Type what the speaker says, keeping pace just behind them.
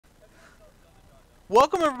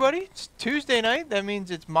Welcome everybody. It's Tuesday night. That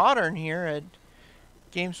means it's modern here at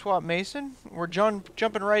GameSwap Mason. We're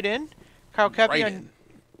jumping right in. Kyle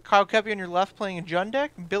Koeppe on your left playing a Jund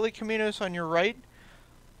deck. Billy Comminos on your right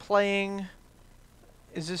playing.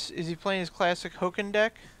 Is he playing his classic Hoken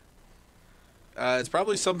deck? It's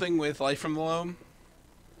probably something with Life from the Loam.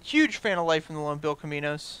 Huge fan of Life from the Loam, Bill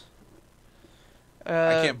Comminos.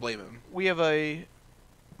 I can't blame him. We have a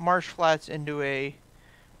Marsh Flats into a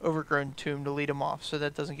Overgrown Tomb to lead him off, so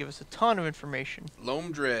that doesn't give us a ton of information.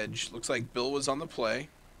 Loam Dredge. Looks like Bill was on the play.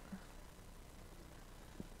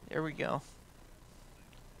 There we go.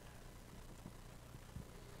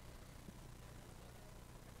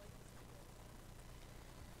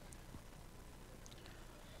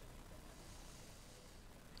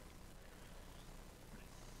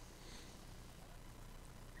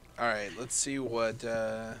 Alright, let's see what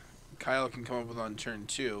Kyle can come up with on turn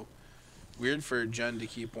 2. Weird for Jund to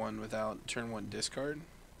keep one without turn 1 discard.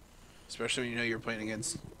 Especially when you know you're playing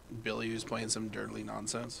against Billy, who's playing some dirtly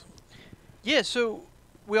nonsense. Yeah, so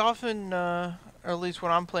we often, or at least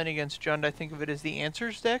when I'm playing against Jund, I think of it as the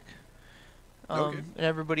answers deck. Okay. And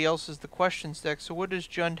everybody else is the questions deck. So what does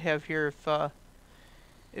Jund have here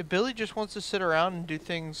if Billy just wants to sit around and do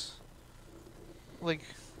things like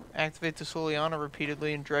activate the Liliana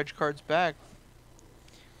repeatedly and dredge cards back?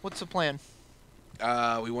 What's the plan?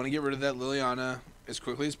 We want to get rid of that Liliana as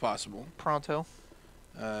quickly as possible. Pronto.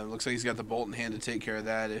 Looks like he's got the bolt in hand to take care of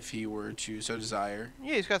that if he were to so desire.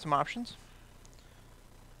 Yeah, he's got some options.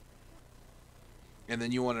 And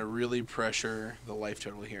then you want to really pressure the life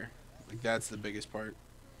total here. Like, that's the biggest part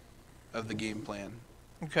of the game plan.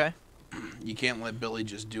 Okay. You can't let Billy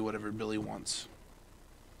just do whatever Billy wants.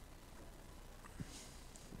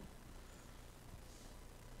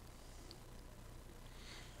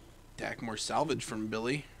 More salvage from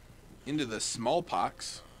Billy into the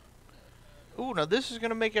smallpox. Ooh, now this is going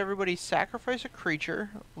to make everybody sacrifice a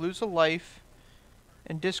creature, lose a life,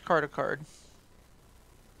 and discard a card.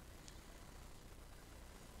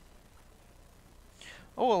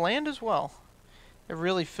 Oh, a land as well. It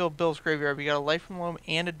really filled Bill's graveyard. We got a Life from Loam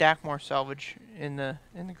and a Dakmor salvage in the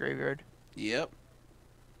graveyard. Yep.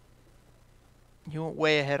 You went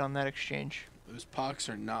way ahead on that exchange. Those pox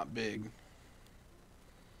are not big.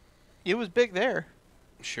 It was big there.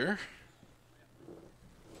 Sure.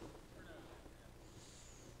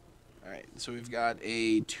 Alright, so we've got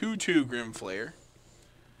a 2/2 Grimflayer.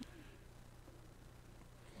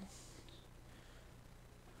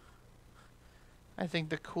 I think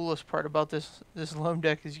the coolest part about this Loam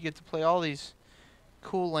deck is you get to play all these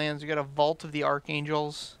cool lands. You got a Vault of the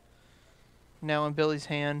Archangels now in Billy's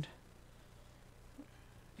hand.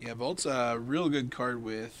 Yeah, Vault's a real good card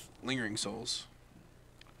with Lingering Souls.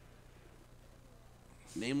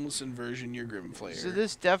 Nameless Inversion, your Grimflayer. So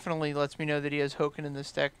this definitely lets me know that he has Hoken in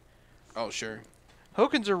this deck. Oh, sure.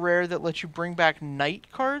 Hokens are rare that let you bring back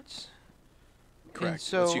night cards. Correct.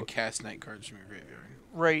 So, lets you cast night cards from your graveyard.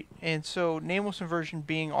 Right, and so Nameless Inversion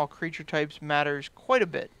being all creature types matters quite a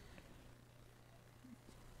bit.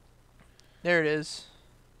 There it is.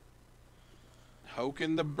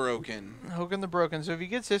 Hoken the Broken. Hoken the Broken. So if he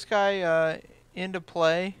gets this guy into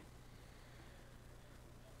play,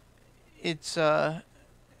 it's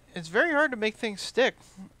very hard to make things stick.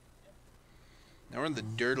 Now we're in the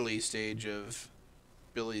dirtily stage of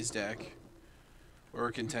Billy's deck.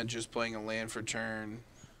 We're content just playing a land for turn.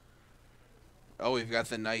 Oh, we've got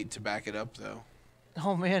the Knight to back it up, though.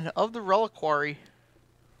 Oh, man, of the Reliquary.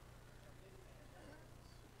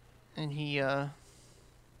 And he,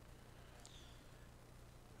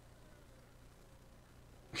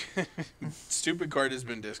 Stupid card has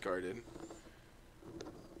been discarded.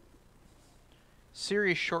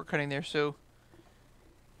 Serious shortcutting there, so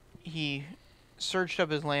he searched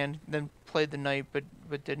up his land, then played the Knight, but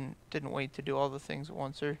didn't wait to do all the things at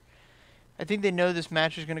once. I think they know this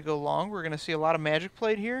match is going to go long. We're going to see a lot of Magic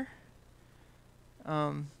played here.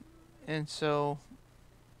 And so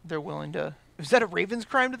they're willing to... Is that a Raven's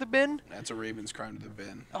Crime to the bin? That's a Raven's Crime to the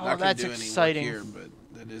bin. Oh, not that's do any exciting. work here,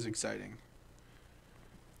 but that is exciting.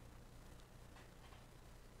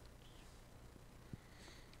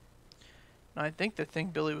 And I think the thing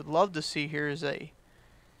Billy would love to see here is a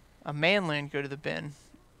Manland go to the bin.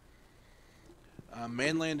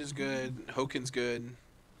 Manland is good. Hoken's good.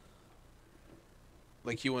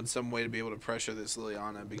 Like, he wants some way to be able to pressure this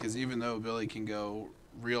Liliana, because even though Billy can go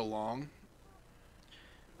real long,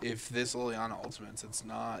 if this Liliana ultimates, it's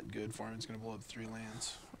not good for him. It's going to blow up 3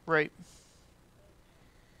 lands. Right.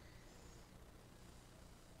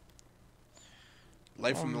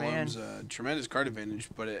 Life from the Loam's a tremendous card advantage,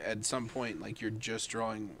 but at some point, like, you're just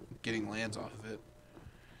getting lands off of it.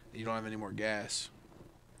 You don't have any more gas.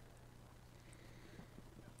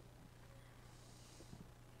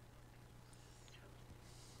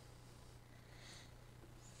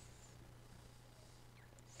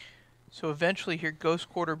 So eventually here, Ghost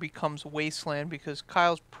Quarter becomes Wasteland because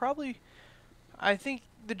Kyle's probably... I think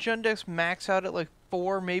the Jund decks max out at like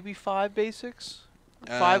 4, maybe 5 basics.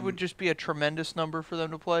 5 would just be a tremendous number for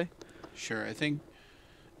them to play. Sure, I think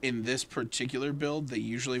in this particular build, they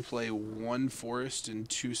usually play 1 forest and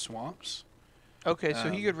 2 swamps. Okay, so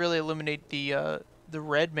he could really eliminate the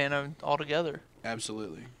red mana altogether.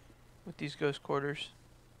 Absolutely. With these Ghost Quarters.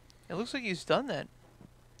 It looks like he's done that.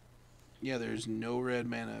 Yeah, there's no red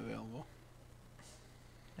mana available.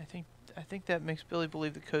 I think that makes Billy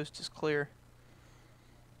believe the coast is clear.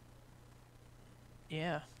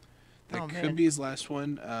 Yeah. That could be his last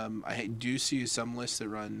one. I do see some lists that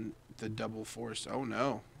run the double force. Oh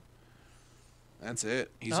no. That's it.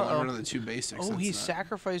 He's only running the 2 basics. Oh, he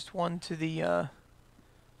sacrificed one to the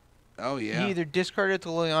oh yeah. He either discarded it to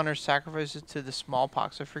Liliana or sacrificed it to the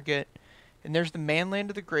smallpox, I forget. And there's the manland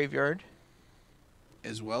of the graveyard.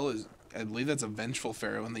 As well as, I believe that's a Vengeful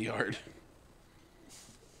Pharaoh in the yard.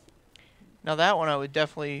 Now that one I would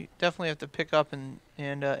definitely have to pick up and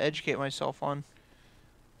educate myself on.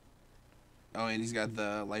 Oh, and he's got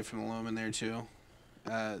the Light from the Loam in there too.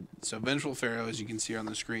 So Vengeful Pharaoh, as you can see on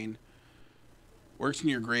the screen, works in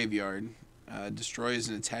your graveyard, destroys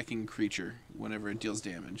an attacking creature whenever it deals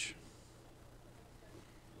damage.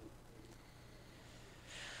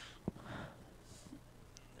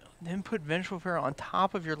 Then put Vengeful Pharaoh on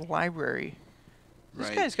top of your library. This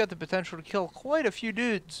Right. guy's got the potential to kill quite a few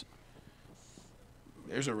dudes.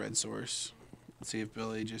 There's a red source. Let's see if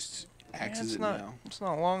Billy just axes it now. It's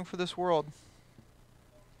not long for this world.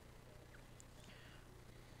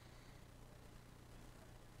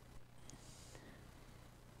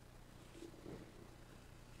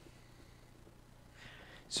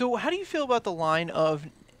 So how do you feel about the line of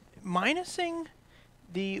minusing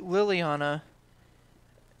the Liliana?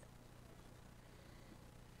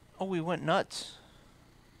 Oh, we went nuts.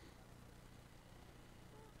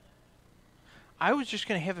 I was just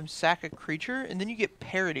going to have him sack a creature, and then you get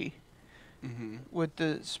parity. Mm-hmm. With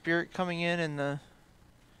the spirit coming in and the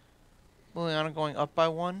Liliana going up by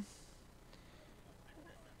 1.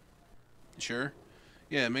 Sure.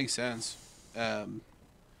 Yeah, it makes sense.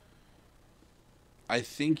 I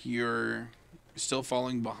think you're still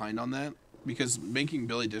falling behind on that because making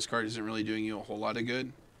Billy discard isn't really doing you a whole lot of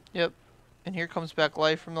good. Yep. And here comes back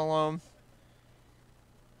life from the Loam.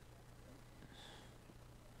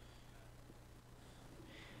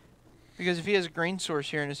 Because if he has a green source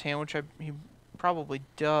here in his hand, which he probably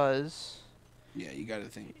does. Yeah, you got to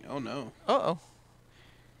think. Oh no. Uh-oh.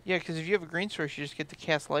 Yeah, because if you have a green source, you just get to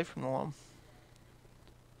cast life from the Loam.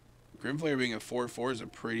 Grimflayer being a 4/4 is a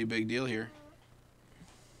pretty big deal here.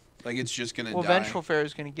 Like it's just gonna die. Well, Vengeful Pharaoh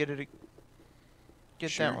is gonna get it.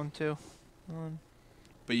 Get Sure. that one too.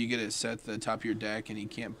 But you get it set at the top of your deck, and he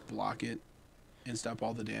can't block it and stop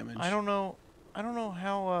all the damage. I don't know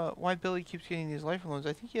how why Billy keeps getting these life loans.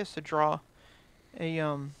 I think he has to draw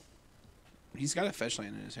a He's got a fetch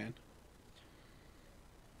land in his hand.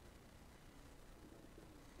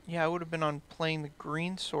 Yeah, I would have been on playing the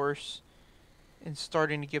green source and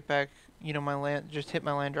starting to get back, my land, just hit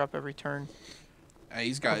my land drop every turn.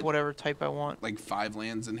 He's got whatever type I want. like 5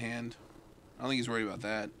 lands in hand. I don't think he's worried about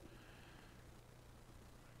that.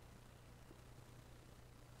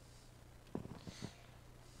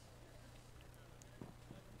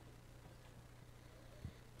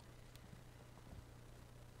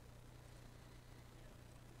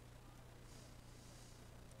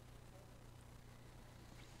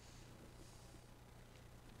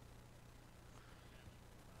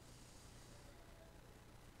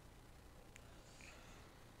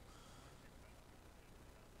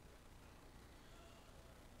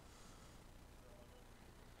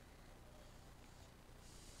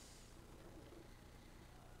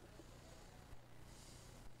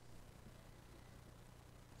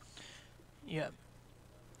 Yeah.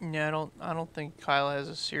 Yeah, I don't think Kyle has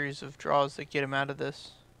a series of draws that get him out of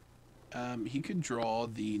this. He could draw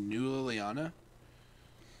the new Liliana,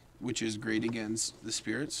 which is great against the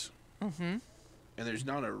spirits. Mm-hmm. And there's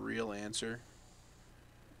not a real answer.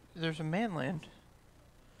 There's a manland.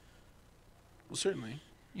 Well, certainly.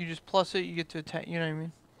 You just plus it, you get to attack, you know what I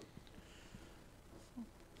mean?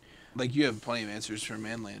 Like, you have plenty of answers for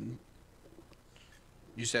manland.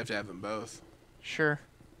 You just have to have them both. Sure.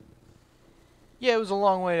 Yeah, it was a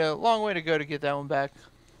long way to go to get that one back.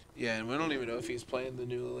 Yeah, and we don't even know if he's playing the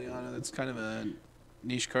new Liliana. That's kind of a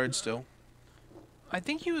niche card still. I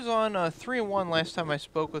think he was on 3-1 last time I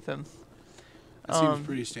spoke with him. That seems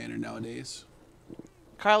pretty standard nowadays.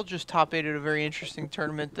 Kyle just top-8'd a very interesting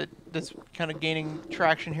tournament that's kind of gaining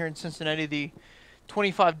traction here in Cincinnati, the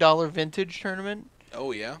 $25 vintage tournament.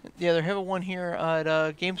 Oh, yeah? Yeah, they're having one here at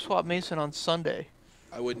GameSwap Mason on Sunday.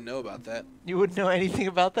 I wouldn't know about that. You wouldn't know anything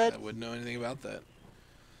about that? I wouldn't know anything about that.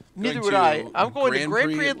 Neither would I. I'm going to Grand Grand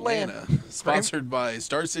Prix Prix Atlanta. Sponsored by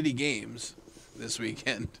Star City Games this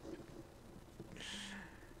weekend.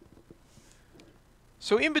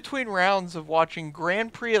 So in between rounds of watching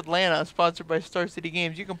Grand Prix Atlanta, sponsored by Star City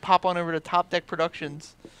Games, you can pop on over to Top Deck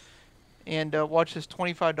Productions and watch this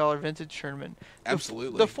 $25 vintage tournament.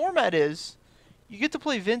 Absolutely. The format is, you get to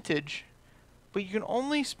play vintage, but you can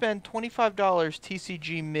only spend $25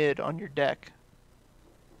 TCG mid on your deck.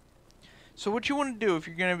 So what you want to do if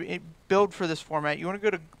you're going to build for this format, you want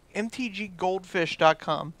to go to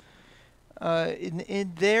mtggoldfish.com.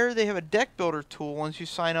 In there, they have a deck builder tool once you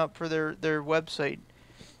sign up for their website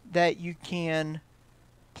that you can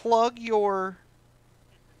plug your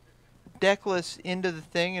deck list into the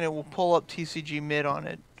thing, and it will pull up TCG mid on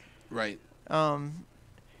it. Right. And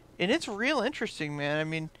it's real interesting, man. I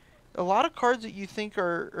mean, a lot of cards that you think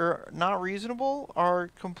are not reasonable are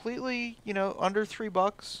completely, under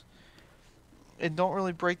 $3 and don't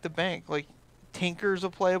really break the bank. Like, Tinker's a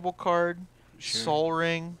playable card. Sure. Soul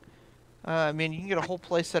Ring. I mean, you can get a whole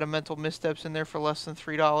playset of Mental Missteps in there for less than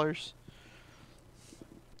 $3.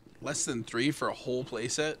 Less than $3 for a whole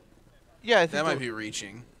playset? Yeah, I think that might be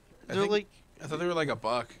reaching. I thought they were like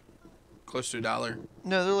 $1, close to $1.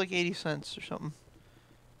 No, they're like 80 cents or something.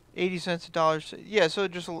 80 cents a dollar. Yeah, so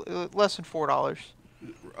just less than $4.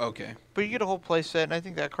 Okay. But you get a whole playset, and I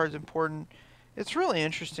think that card's important. It's really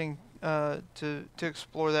interesting to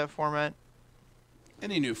explore that format.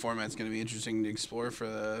 Any new format's going to be interesting to explore for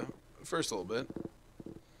the first little bit.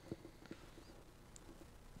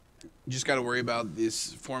 You just got to worry about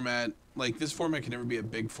this format. Like, this format can never be a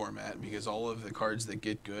big format because all of the cards that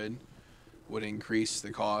get good would increase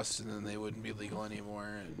the cost, and then they wouldn't be legal anymore.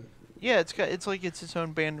 And yeah, it's like it's its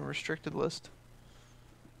own banned and restricted list.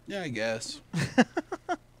 Yeah, I guess.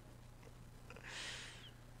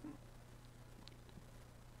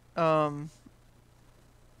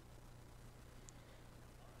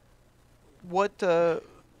 What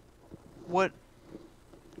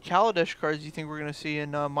Kaladesh cards do you think we're going to see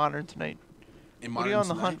in Modern tonight? What are you on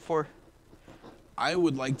the hunt for? I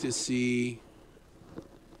would like to see...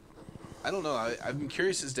 I don't know. I'm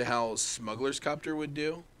curious as to how Smuggler's Copter would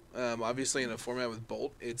do. Obviously, in a format with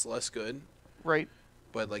Bolt, it's less good. Right.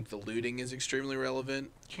 But, like, the looting is extremely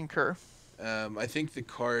relevant. Concur. I think the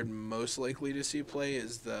card most likely to see play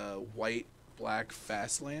is the white-black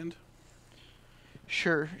Fastland.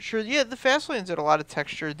 Sure. Yeah, the Fastland's got a lot of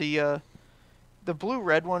texture. The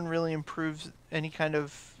blue-red one really improves any kind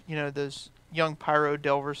of, those young Pyro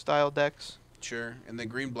Delver style decks. Sure. And the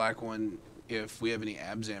green-black one, if we have any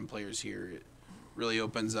Abzan players here, it really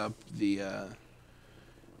opens up the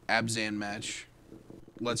Abzan match.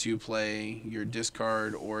 Lets you play your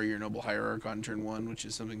discard or your Noble Hierarch on turn 1, which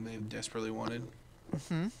is something they've desperately wanted.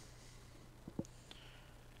 Mm-hmm.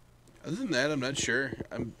 Other than that, I'm not sure.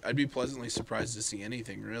 I'd be pleasantly surprised to see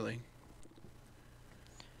anything, really.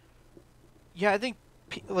 Yeah, I think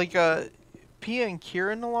Pia and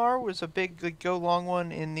Kira Nalar was a big go long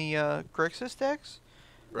one in the Grixis decks.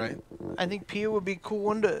 Right. I think Pia would be a cool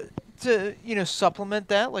one to supplement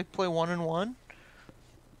that, like play 1-1.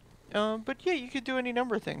 But yeah, you could do any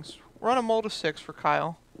number of things. Run a mold of 6 for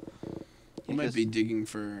Kyle. He might be digging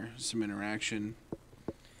for some interaction.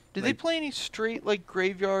 Did they play any straight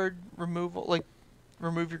graveyard removal,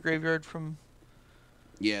 remove your graveyard from?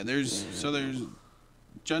 Yeah, there's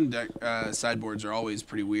Jund deck sideboards are always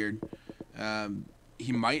pretty weird.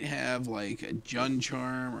 He might have like a Jund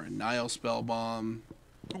Charm or a Nile Spellbomb.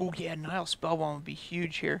 Oh yeah, Nile Spellbomb would be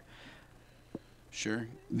huge here. Sure.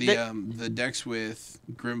 The decks with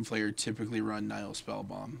Grimflayer typically run Nile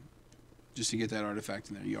Spellbomb just to get that artifact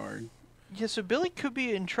in their yard. Yeah, so Billy could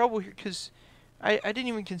be in trouble here because I didn't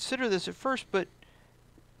even consider this at first, but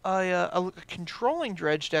a controlling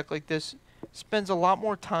Dredge deck like this spends a lot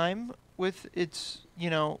more time with its,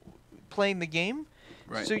 playing the game.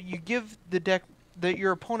 Right. So you give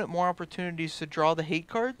your opponent more opportunities to draw the hate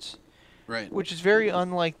cards. Right. Which is very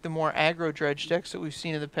unlike the more aggro Dredge decks that we've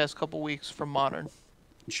seen in the past couple weeks from Modern.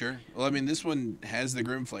 Sure. Well, I mean, this one has the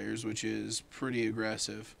Grimflayers, which is pretty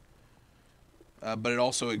aggressive. But it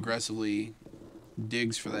also aggressively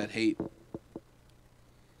digs for that hate.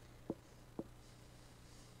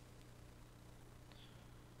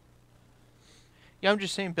 Yeah, I'm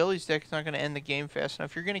just saying Billy's deck is not going to end the game fast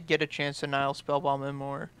enough. You're going to get a chance to Nile Spellbomb him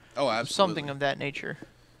or something of that nature.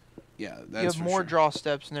 Yeah, that's you have for more sure. draw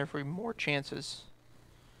steps and therefore more chances.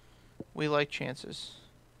 We like chances.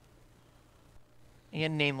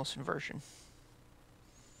 And Nameless Inversion.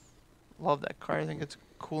 Love that card. I think it's a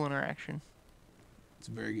cool interaction. It's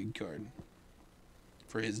a very good card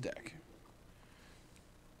for his deck.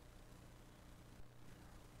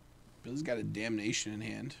 Billy's got a Damnation in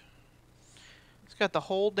hand. It's got the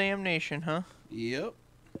whole damnation, huh? Yep.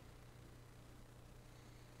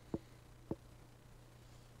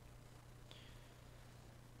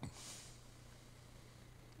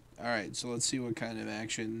 Alright, so let's see what kind of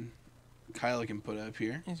action Kyle can put up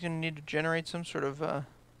here. He's going to need to generate some sort of...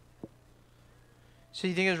 So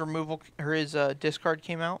you think his removal or his discard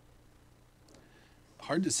came out?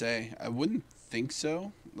 Hard to say. I wouldn't think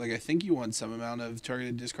so. Like, I think you want some amount of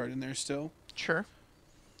targeted discard in there still. Sure.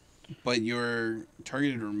 But your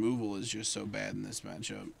targeted removal is just so bad in this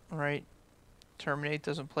matchup. Right. Terminate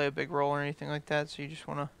doesn't play a big role or anything like that, so you just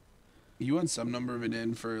want to... You want some number of it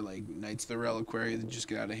in for, like, Knights of the Reliquary that just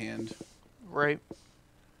get out of hand. Right.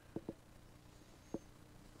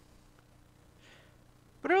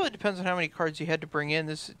 But it really depends on how many cards you had to bring in.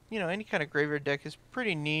 This, you know, any kind of graveyard deck is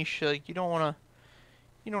pretty niche. Like, you don't want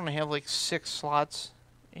to have, like, 6 slots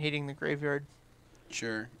hitting the graveyard.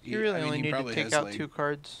 Sure. You really only need to take out like, 2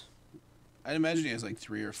 cards. I'd imagine he has, like,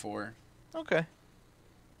 3 or 4. Okay.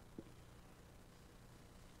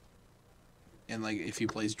 And, like, if he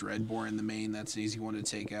plays Dreadbore in the main, that's an easy one to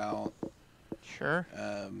take out. Sure.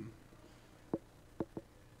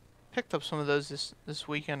 Picked up some of those this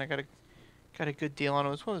weekend. I got a good deal on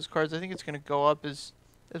it. It's one of those cards I think it's going to go up as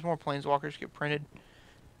more Planeswalkers get printed.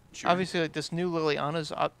 Sure. Obviously, like, this new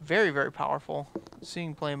Liliana's very, very powerful.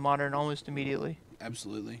 Seeing play in Modern almost immediately.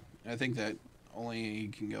 Absolutely. I think that only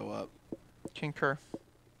can go up. Concur.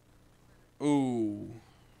 Ooh.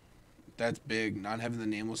 That's big. Not having the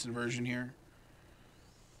Nameless inversion here.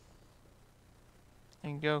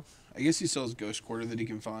 There you go. I guess he still has Ghost Quarter that he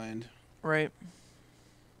can find. Right.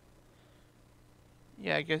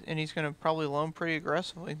 Yeah, I guess, and he's going to probably loam pretty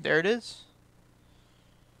aggressively. There it is.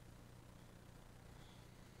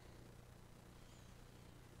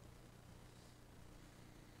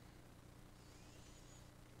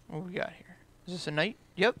 What we got here? Is this a knight?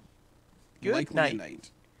 Yep. Good Likely knight. A knight.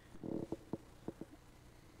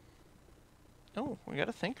 Oh, we got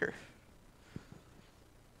a thinker.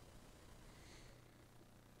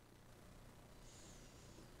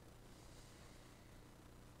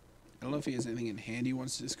 I don't know if he has anything in hand he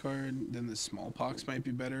wants to discard. Then the Smallpox might be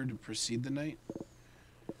better to precede the knight.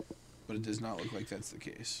 But it does not look like that's the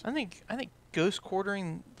case. I think Ghost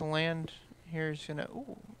Quartering the land here is gonna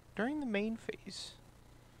during the main phase.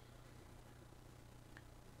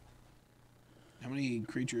 How many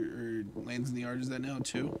creature or lands in the yard is that now?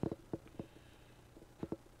 2?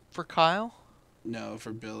 For Kyle? No,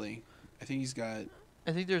 for Billy. I think he's got...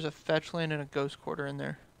 I think there's a fetch land and a Ghost Quarter in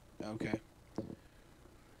there. Okay.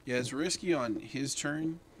 Yeah, it's risky on his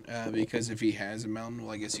turn, because if he has a mountain,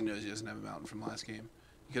 well, I guess he knows he doesn't have a mountain from last game.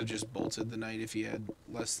 He could have just bolted the knight if he had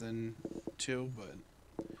less than 2, but...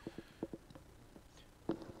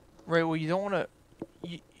 Right, well, you don't want to...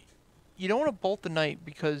 You don't want to bolt the knight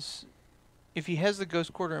because if he has the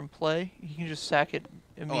Ghost Quarter in play, he can just sack it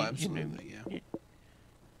immediately. Oh, absolutely, yeah.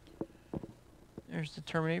 There's the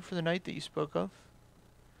Terminate for the knight that you spoke of.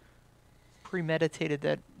 Premeditated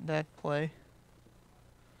that play.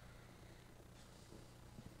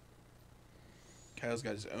 Kyle's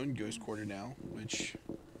got his own Ghost Quarter now, which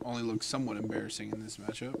only looks somewhat embarrassing in this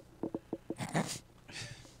matchup. I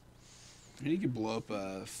mean, he could blow up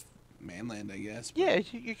a manland, I guess. Yeah,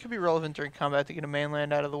 it could be relevant during combat to get a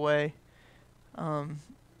manland out of the way.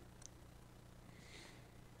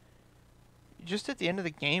 Just at the end of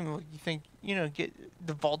the game, you think, get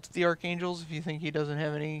the Vault of the Archangels if you think he doesn't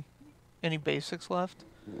have any basics left.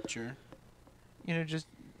 Sure. Just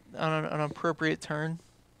on an appropriate turn.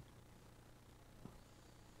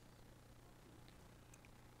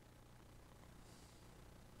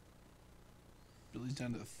 Billy's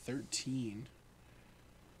down to 13.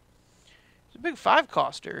 It's a big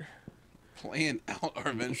 5-coster. Playing out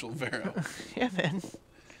our Vengeful Pharaoh. Yeah, man.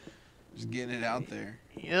 Just getting it out there.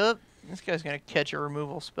 Yep. This guy's going to catch a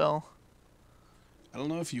removal spell. I don't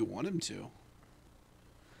know if you want him to.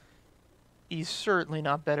 He's certainly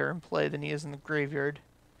not better in play than he is in the graveyard.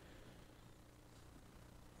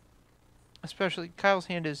 Especially, Kyle's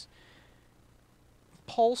hand is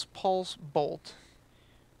Pulse, Pulse, Bolt.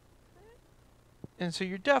 And so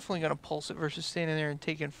you're definitely going to pulse it versus standing there and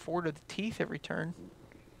taking 4 to the teeth every turn.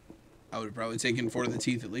 I would have probably taken 4 to the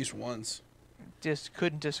teeth at least once. Just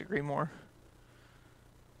couldn't disagree more.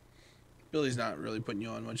 Billy's not really putting you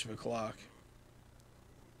on much of a clock.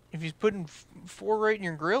 If he's putting 4 right in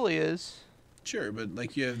your grill, he is. Sure, but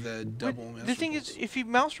like you have the double. The thing is, if he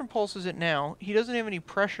Maelstrom pulses it now, he doesn't have any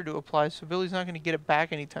pressure to apply, so Billy's not going to get it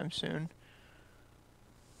back anytime soon.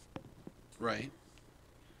 Right.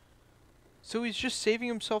 So he's just saving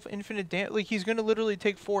himself infinite damage. Like, he's going to literally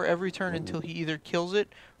take 4 every turn until he either kills it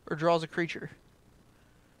or draws a creature.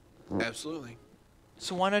 Absolutely.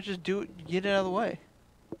 So why not just do it, get it out of the way?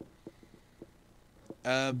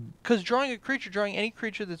 Because drawing any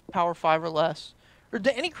creature that's power 5 or less, or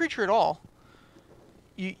any creature at all,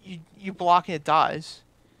 you block and it dies.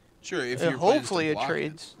 Sure, if and you're hopefully it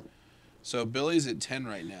trades. So Billy's at 10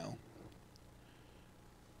 right now.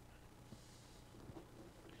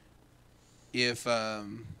 If I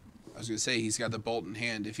was gonna say he's got the bolt in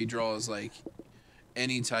hand, if he draws like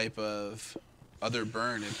any type of other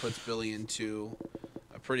burn, it puts Billy into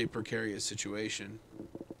a pretty precarious situation.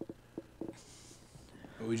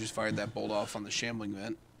 But we just fired that bolt off on the shambling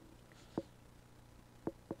vent.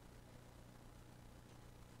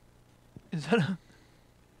 Is that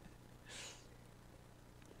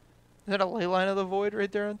a ley line of the void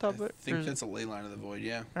right there on top of it? I think that's a ley line of the void,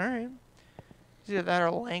 yeah. All right. It's either that or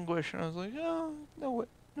languish, and I was like, oh, no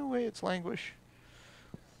way, it's languish.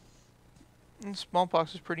 And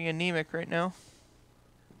smallpox is pretty anemic right now.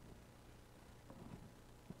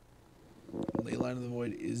 Ley line of the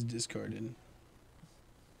void is discarded.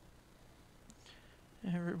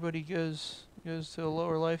 Everybody goes to a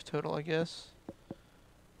lower life total, I guess.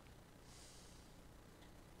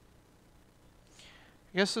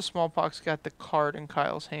 I guess the smallpox got the card in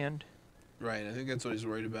Kyle's hand. Right, I think that's what he's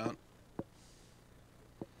worried about.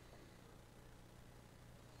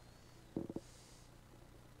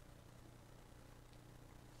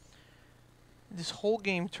 This whole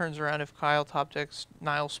game turns around if Kyle top decks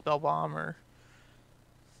Nile Spellbomb or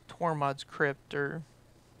Tormod's Crypt or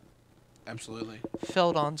Absolutely.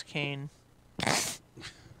 Feldon's Cane.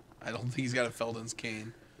 I don't think he's got a Feldon's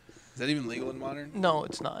Cane. Is that even legal in Modern? No,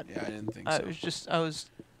 it's not. Yeah, I didn't think so. I was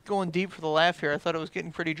going deep for the laugh here. I thought it was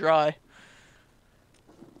getting pretty dry.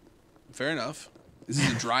 Fair enough. This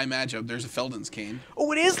is a dry matchup. There's a Feldon's Cane.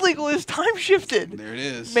 Oh, it is legal. It's time shifted. There it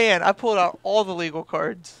is. Man, I pulled out all the legal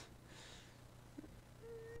cards.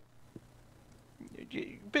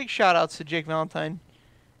 Big shout outs to Jake Valentine.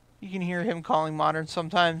 You can hear him calling Modern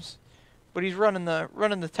sometimes, but he's running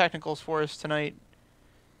the technicals for us tonight,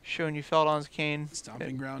 showing you Feldon's Cane.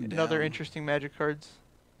 Stomping ground and down. other interesting Magic cards.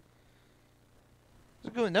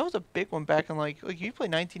 That was a big one back in like you play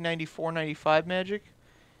 1994, 95 Magic.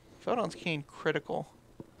 Feldon's Cane critical.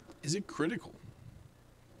 Is it critical?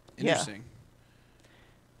 Interesting. Yeah.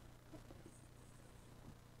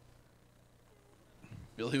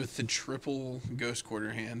 Billy with the triple Ghost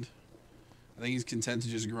Quarter hand. I think he's content to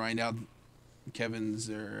just grind out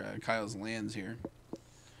Kevin's or Kyle's lands here.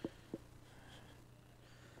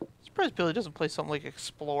 Surprised Billy doesn't play something like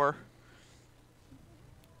Explore.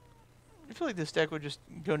 I feel like this deck would just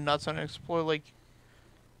go nuts on Explore. Like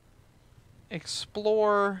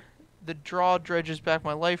Explore, the draw dredges back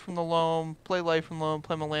my life from the Loam, play life from Loam,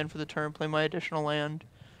 play my land for the turn, play my additional land.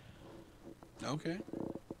 Okay.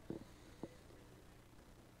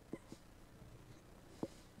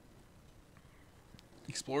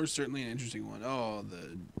 Explorer is certainly an interesting one. Oh,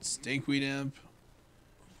 the Stinkweed Imp.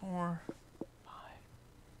 4, 5.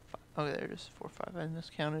 Oh, there it is. 4, 5. I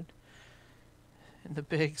miscounted. And the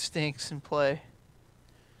big stinks in play.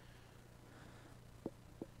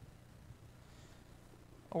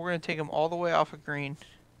 Oh, we're going to take him all the way off of green.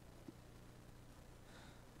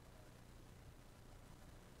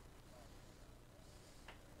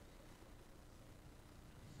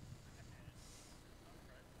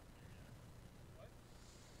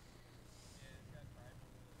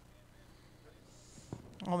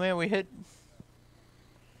 Oh man, we hit.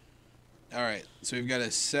 Alright, so we've got a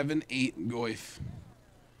 7/8 Goyf.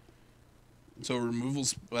 So removal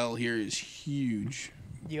spell here is huge.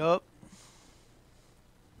 Yup.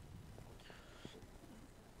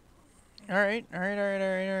 Alright.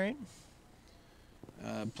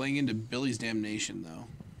 Playing into Billy's Damnation, though.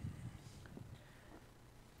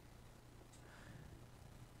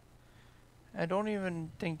 I don't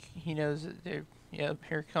even think he knows that they're. Yep,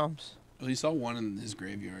 here it comes. Well, he saw one in his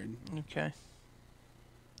graveyard. Okay.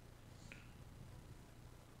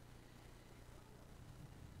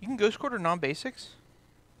 You can Ghost Quarter non-basics?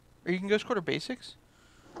 Or you can Ghost Quarter basics?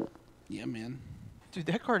 Yeah, man. Dude,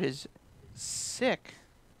 that card is sick.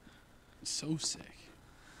 So sick.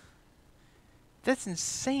 That's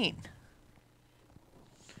insane.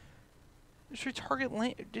 Just retarget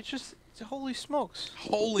land. It's just, holy smokes.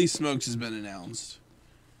 Holy smokes has been announced.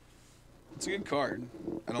 It's a good card.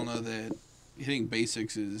 I don't know that hitting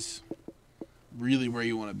basics is really where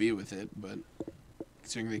you want to be with it, but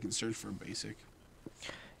considering they can search for a basic.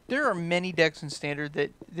 There are many decks in Standard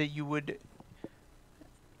that you would,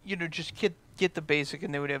 just get the basic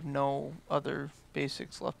and they would have no other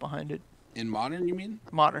basics left behind it. In Modern, you mean?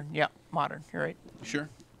 Modern, yeah, Modern. You're right. Sure.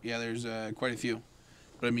 Yeah, there's quite a few.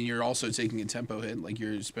 But, I mean, you're also taking a tempo hit. Like,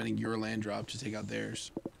 you're spending your land drop to take out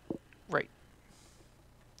theirs. Right.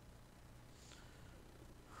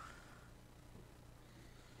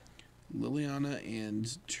 Liliana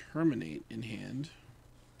and Terminate in hand.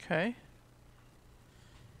 Okay.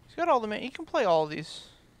 He's got all the He can play all of these.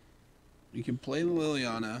 You can play the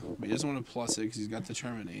Liliana, but he doesn't want to plus it because he's got the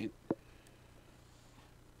Terminate.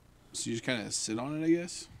 So you just kind of sit on it, I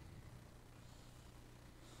guess.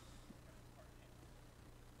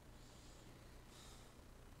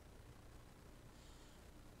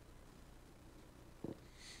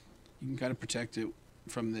 You can kind of protect it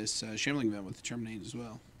from this Shambling event with the Terminate as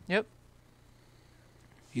well. Yep.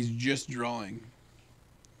 He's just drawing.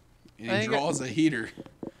 And he draws a heater.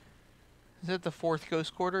 Is that the 4th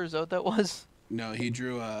Ghost Quarter? Is that what that was? No, he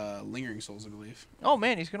drew Lingering Souls, I believe. Oh,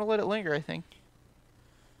 man, he's going to let it linger, I think.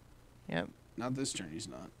 Yep. Not this turn, he's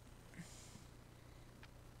not.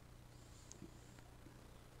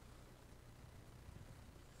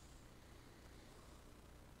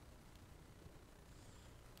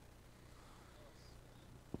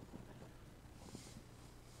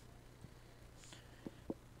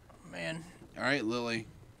 Man. All right, Lily.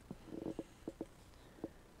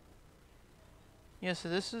 Yeah, so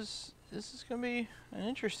this is gonna be an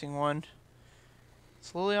interesting one.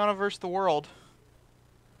 It's Liliana versus the world.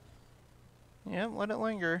 Yeah, let it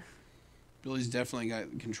linger. Billy's definitely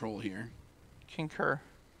got control here. Concur.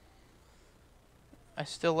 I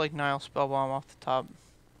still like Nile Spellbomb off the top.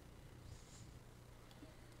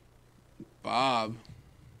 Bob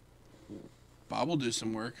will do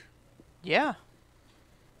some work. Yeah.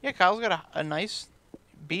 Yeah, Kyle's got a nice,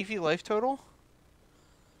 beefy life total.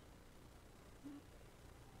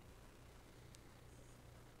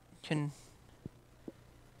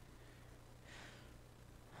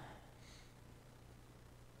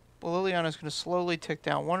 Well, Liliana's going to slowly tick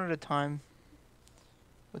down one at a time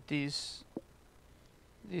with these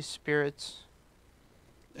spirits.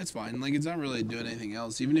 That's fine. Like, it's not really doing anything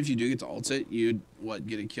else. Even if you do get to ult it, you'd,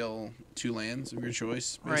 get a kill 2 lands of your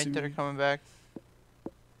choice, basically. Right, that are coming back.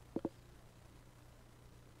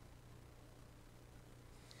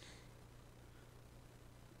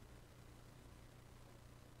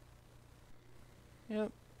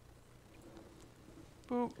 Yep.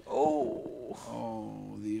 Boop. Oh.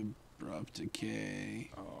 Oh, the abrupt decay.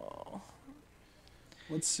 Oh.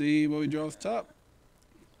 Let's see what we draw off the top.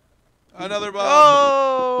 Another Bob.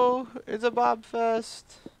 Oh, it's a Bob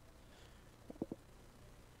fest.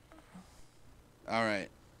 All right.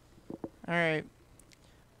 All right.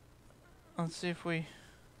 Let's see if we.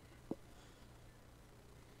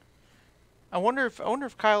 I wonder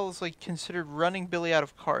if Kyle is like considered running Billy out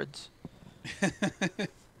of cards.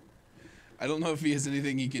 I don't know if he has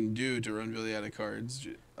anything he can do to run Billy out of cards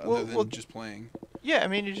other than just playing. Yeah, I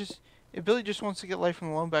mean, if Billy just wants to get life from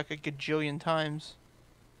the loan back a gajillion times.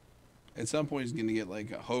 At some point, he's going to get like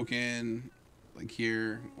a Hoken, like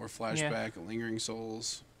here, or Flashback, a Lingering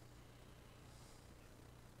Souls.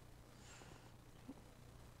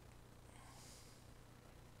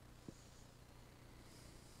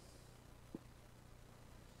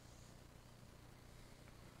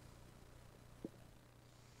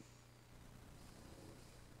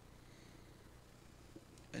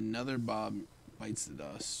 Another Bob bites the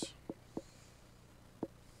dust.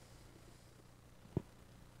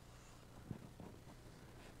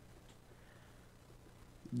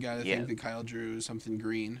 Gotta think that Kyle drew something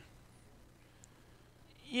green.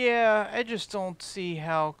 Yeah, I just don't see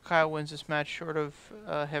how Kyle wins this match short of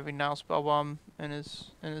having Nile Spellbomb in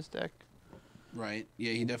his deck. Right.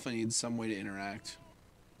 Yeah, he definitely needs some way to interact.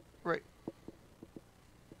 Right.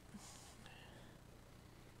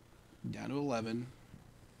 Down to 11.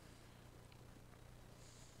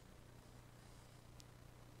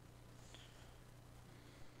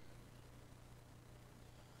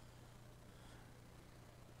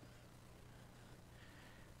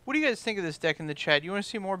 What do you guys think of this deck in the chat? You want to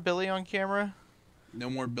see more Billy on camera? No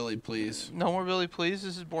more Billy, please. No more Billy, please?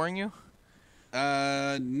 This is boring you?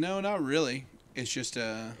 No, not really. It's just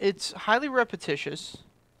It's highly repetitious.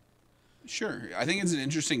 Sure. I think it's an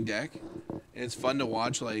interesting deck. It's fun to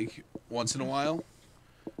watch, like, once in a while.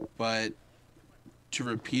 But to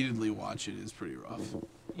repeatedly watch it is pretty rough.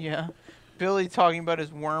 Yeah. Billy talking about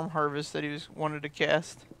his worm harvest that he wanted to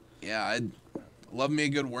cast. Yeah, I love me a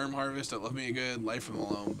good Worm Harvest. I love me a good Life from the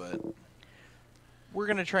Loam, but we're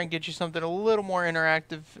going to try and get you something a little more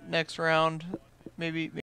interactive next round. Maybe